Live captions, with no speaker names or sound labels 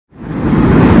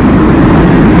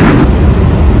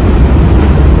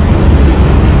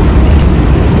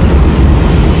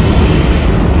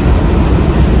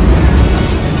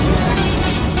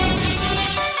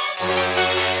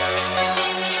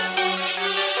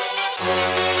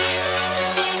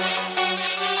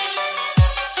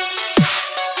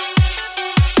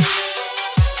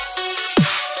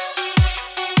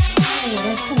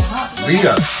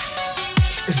Leah,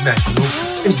 it's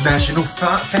National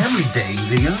Family Day,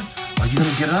 Leah. Are you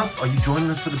gonna get up? Are you joining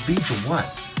us for the beach or what?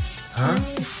 Huh?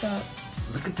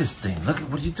 Look at this thing. Look at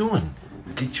what are you doing?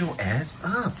 Get your ass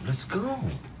up. Let's go.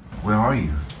 Where are you?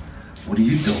 What are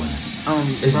you doing?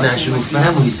 It's National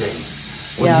Family Day.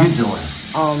 What are you doing?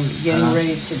 Getting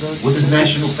ready to go. What does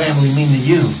National Family mean to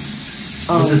you?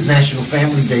 What does National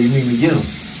Family Day mean to you?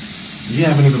 You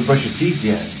haven't even brushed your teeth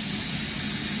yet.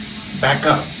 Back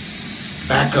up.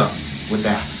 Back up with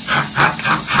that ha ha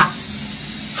ha ha.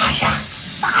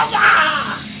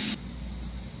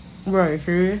 Fire! Right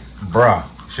here. Bruh,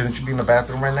 shouldn't you be in the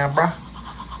bathroom right now, bruh?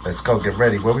 Let's go, get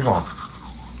ready. Where we going?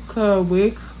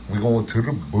 We're going to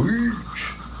the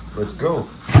beach. Let's go.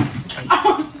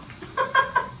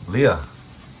 Leah,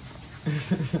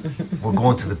 we're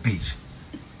going to the beach,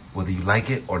 whether you like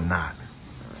it or not.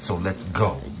 So let's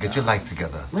go. Get your life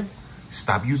together. What?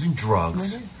 Stop using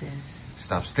drugs. What is this?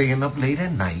 Stop staying up late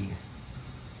at night.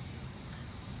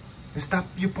 And stop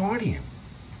your partying.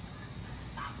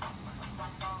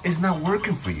 It's not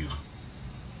working for you.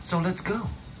 So let's go.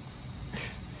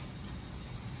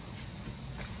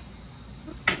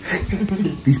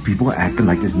 These people are acting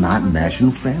like it's not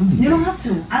National Family Day. You don't have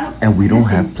to. And we don't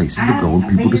have places to go and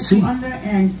people to see.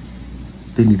 And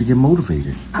they need to get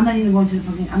motivated. I'm not even going to the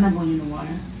fucking. I'm not going in the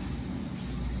water.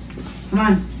 Come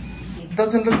on. It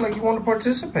doesn't look like you want to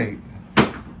participate.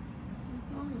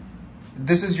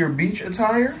 This is your beach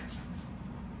attire?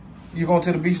 You going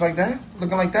to the beach like that?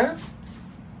 Looking like that?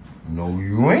 No,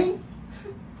 you ain't.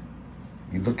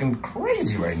 You're looking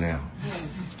crazy right now.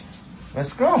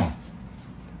 Let's go.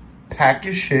 Pack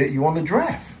your shit. You on the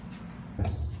draft.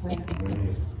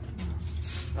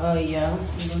 Oh, yeah.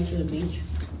 I'm going to the beach.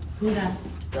 Who's that?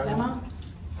 Grandma?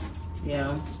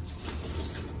 Yeah.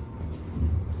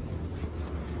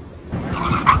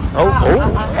 Oh,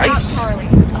 nice.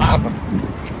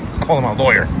 Calling my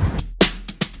lawyer.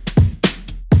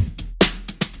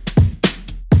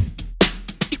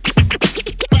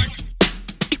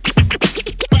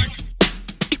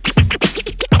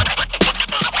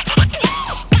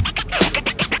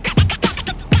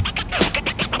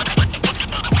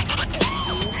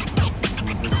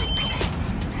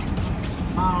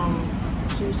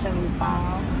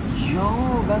 $275. Yo,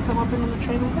 last time I've been on the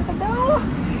train, it was like $1.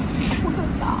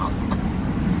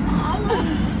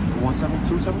 What's $275?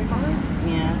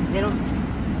 Yeah, they don't.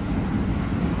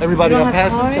 Everybody got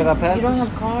passes? You got passes? You don't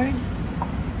have card?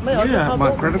 Yeah,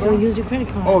 my credit So card. use your credit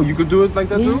card. Oh, you could do it like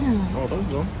that too? Yeah. Oh, there you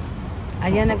go.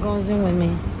 Ayana goes in with me.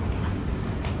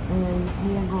 And then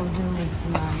Leah goes in with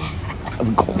mommy.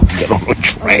 I'm going to get on the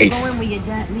train. Go in with your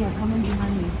dad. Leah, come in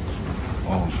behind me.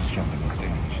 Oh, she's jumping the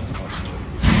thing. She's about to.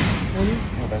 Ready?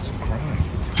 Oh, that's a crime.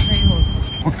 Hey, hold.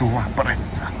 Puto la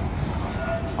prensa.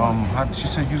 How did she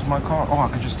say use my card? Oh, I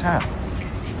could just tap.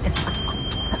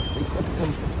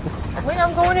 Wait,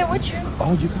 I'm going in with you.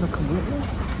 Oh, you gotta come with me?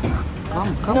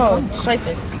 Come. No, swipe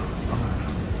it.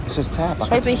 It's just tap.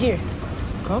 Swipe it here.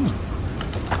 Come.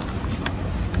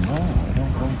 No, I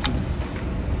don't go to.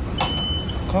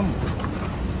 Come.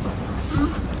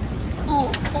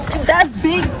 That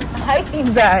big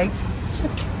hiking bag.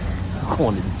 I'm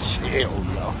going to jail,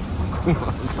 yo. I'm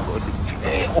going to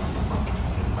jail.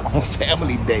 On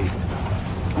Family Day.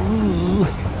 Ooh.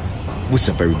 What's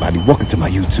up, everybody? Welcome to my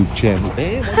YouTube channel.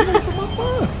 Man,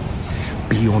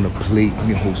 be on the plate.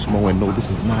 Me and host Mo, and no, this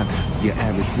is not your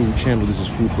average food channel. This is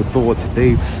Food for Thought.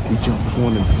 Today, we jumped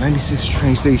on the 96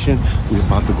 train station. We're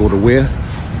about to go to where?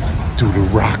 To the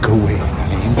Rockaway.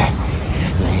 Lean back.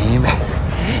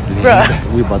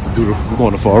 We're about to we're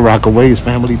going for a Rockaway. It's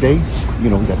Family Day. You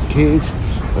know, we got the kids,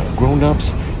 we got grown-ups,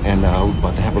 and we're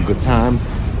about to have a good time.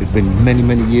 It's been many,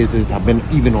 many years since I've been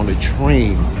even on a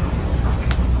train.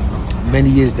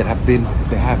 Many years that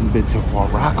haven't been to Far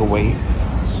Rockaway.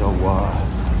 So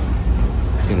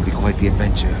it's gonna be quite the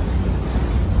adventure.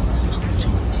 So stay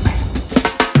tuned.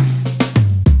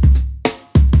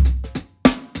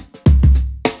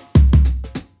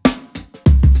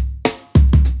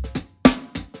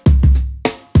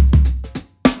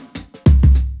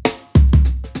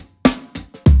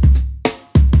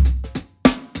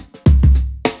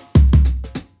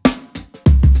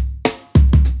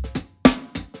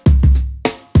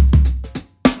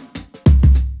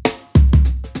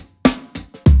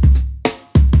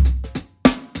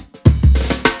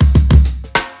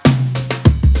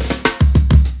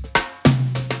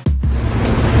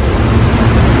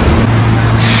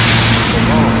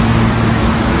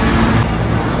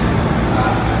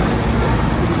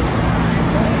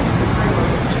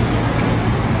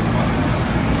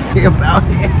 About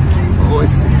it. Oh,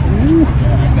 it's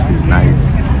nice.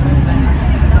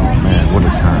 Man, what a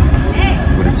time.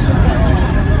 What a time,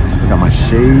 man. I got my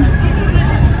shades.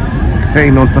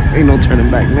 Ain't no turning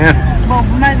back, man. Well,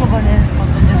 we might as well go to this one,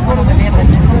 but just one over there, but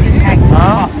this one is packed.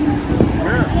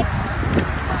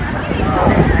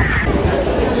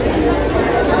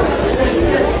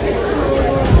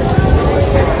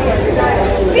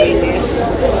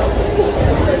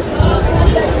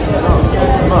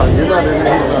 No, you're not in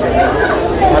there. He's not in there.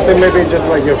 I think maybe just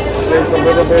like your face a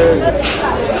little bit.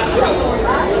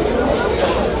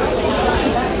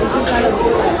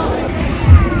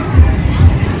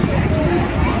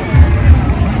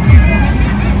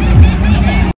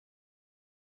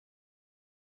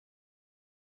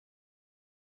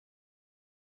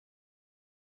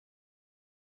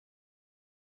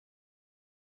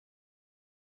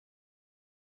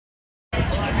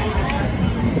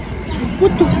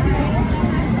 What the?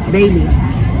 Baby.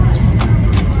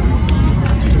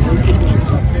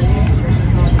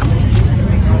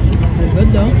 Good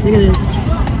though. Look at this.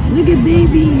 Look at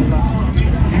baby.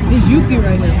 It's Yuki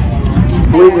right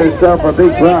now. Win yourself a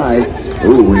big prize.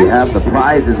 Ooh, we have the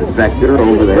prize inspector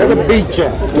over there. Where the beach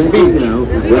at? The beach.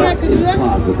 It's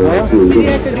possible to.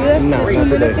 No, not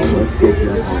today. Let's get you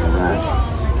on the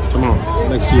last. Come on,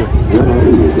 next year.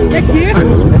 Next year?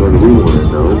 That's what we want to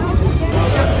know.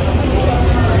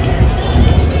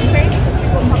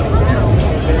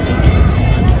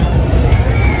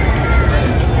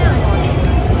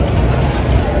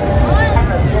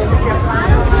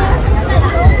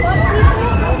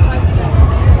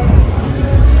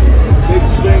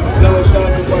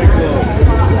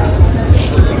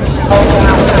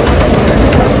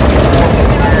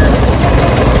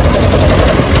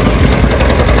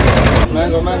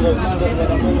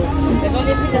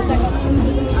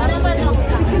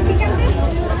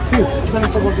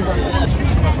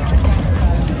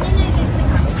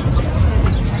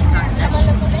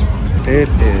 It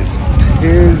is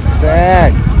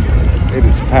packed. It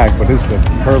is packed, but it's the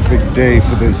perfect day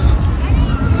for this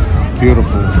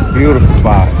beautiful, beautiful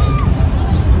vibes.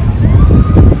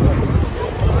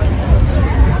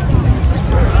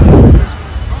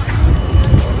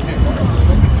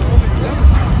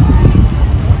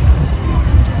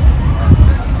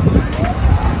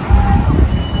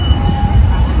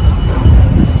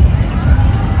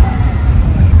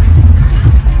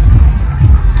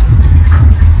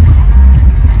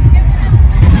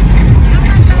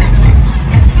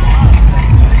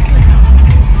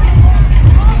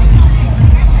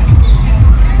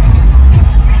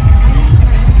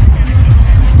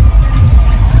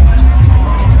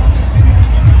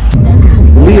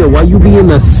 Why you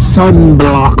being a sun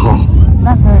blocker?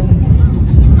 That's her.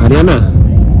 Ariana,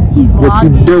 He's vlogging. what you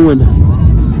doing?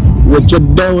 What you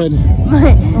doing?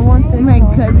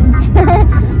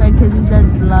 My cousin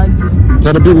does vlogging.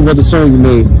 Tell the people what the song you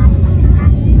made.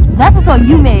 That's the song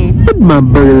you made. Put my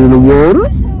burgers in the water.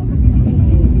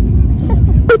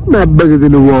 Put my burgers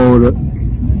in the water.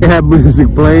 They have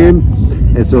music playing,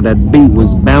 and so that beat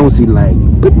was bouncy like,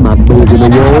 put my burgers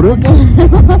in the water.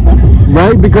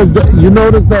 Right? Because you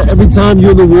notice that every time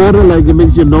you're in the water, like it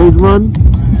makes your nose run.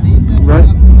 Right?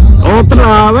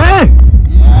 Otra vez.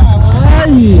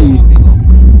 Ay.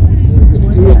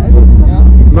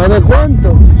 No de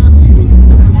cuento.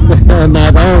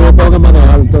 Nada, no tengo que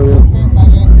manejar todavía.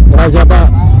 Gracias, pa.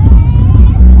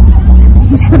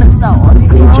 He's gonna sell all the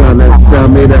You're trying to sell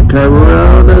me the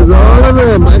Coronas, all of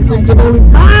them. I can only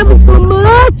buy me so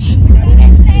much.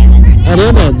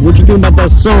 Ariana, what you think about that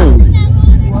song?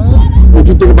 What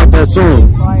you think about that song?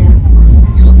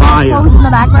 Fire. Clothes in the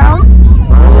background.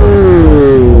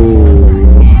 Oh.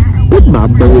 Put my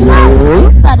baby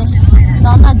on. Fetish. So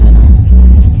I'm not doing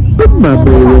it. Put my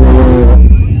baby on.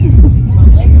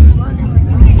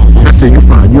 I say you're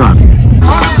fine. You're out here.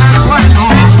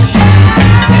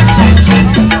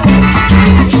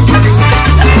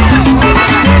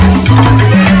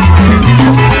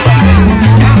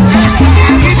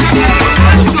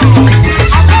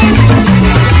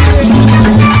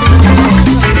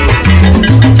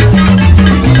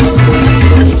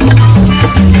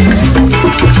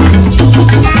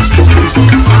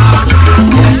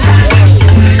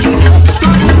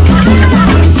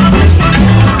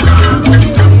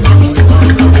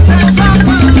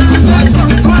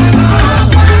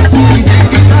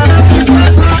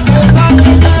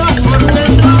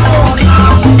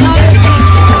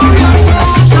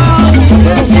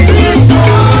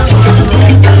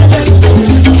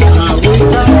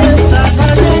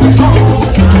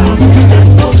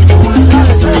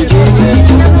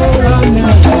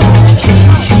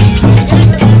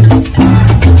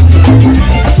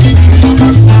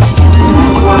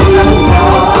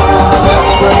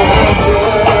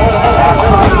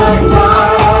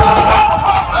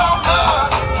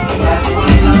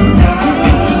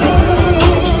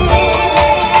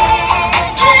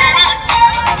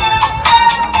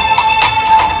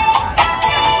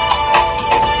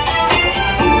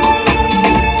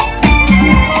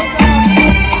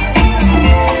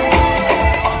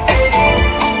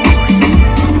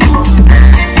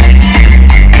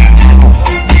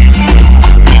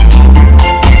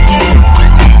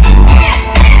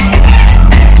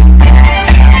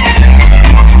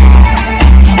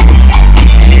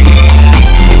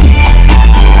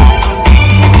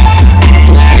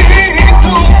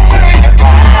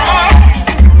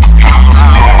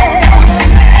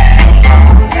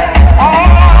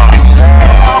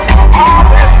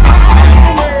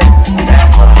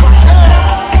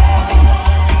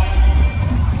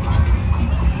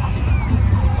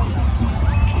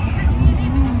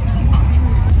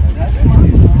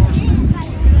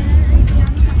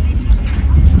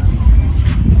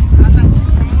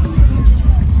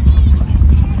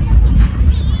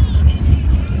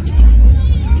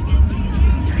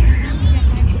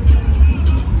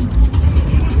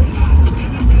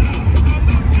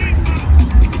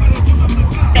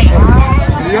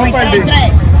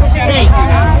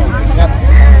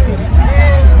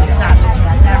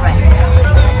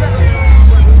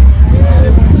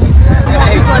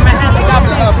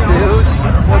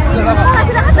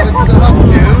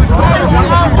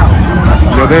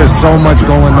 so much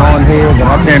going on here that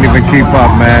I can't even keep up,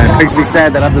 man. It makes me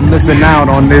sad that I've been missing out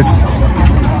on this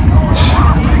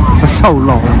for so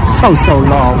long, so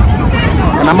long.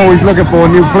 And I'm always looking for a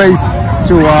new place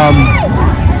to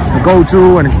go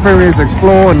to and experience,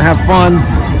 explore, and have fun.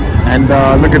 And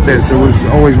look at this, it was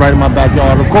always right in my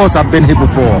backyard. Of course, I've been here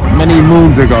before, many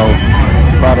moons ago.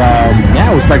 But yeah,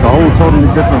 it was like a whole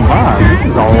totally different vibe. This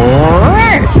is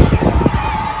alright.